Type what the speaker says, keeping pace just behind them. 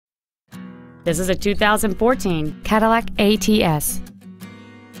This is a 2014 Cadillac ATS.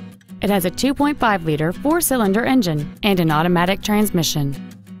 It has a 2.5-liter four-cylinder engine and an automatic transmission.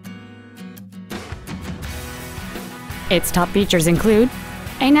 Its top features include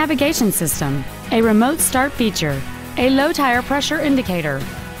a navigation system, a remote start feature, a low tire pressure indicator,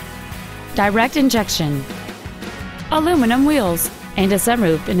 direct injection, aluminum wheels, and a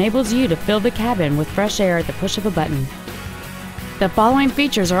sunroof enables you to fill the cabin with fresh air at the push of a button. The following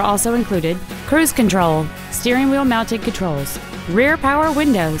features are also included: cruise control, steering wheel mounted controls, rear power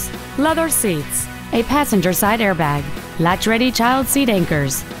windows, leather seats, a passenger side airbag, latch-ready child seat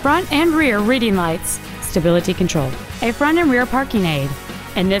anchors, front and rear reading lights, stability control, a front and rear parking aid,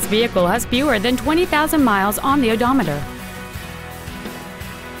 and this vehicle has fewer than 20,000 miles on the odometer.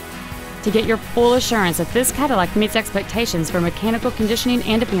 To get your full assurance that this Cadillac meets expectations for mechanical conditioning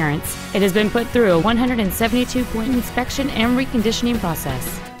and appearance, it has been put through a 172-point inspection and reconditioning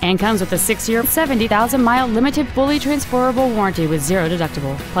process and comes with a 6-year, 70,000-mile limited fully transferable warranty with 0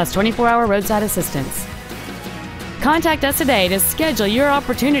 deductible, plus 24-hour roadside assistance. Contact us today to schedule your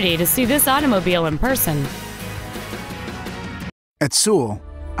opportunity to see this automobile in person. At Sewell,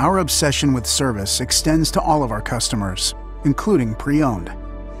 our obsession with service extends to all of our customers, including pre-owned.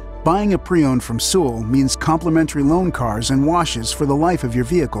 Buying a pre-owned from Sewell means complimentary loan cars and washes for the life of your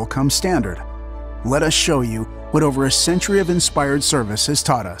vehicle come standard. Let us show you what over a century of inspired service has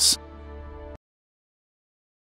taught us.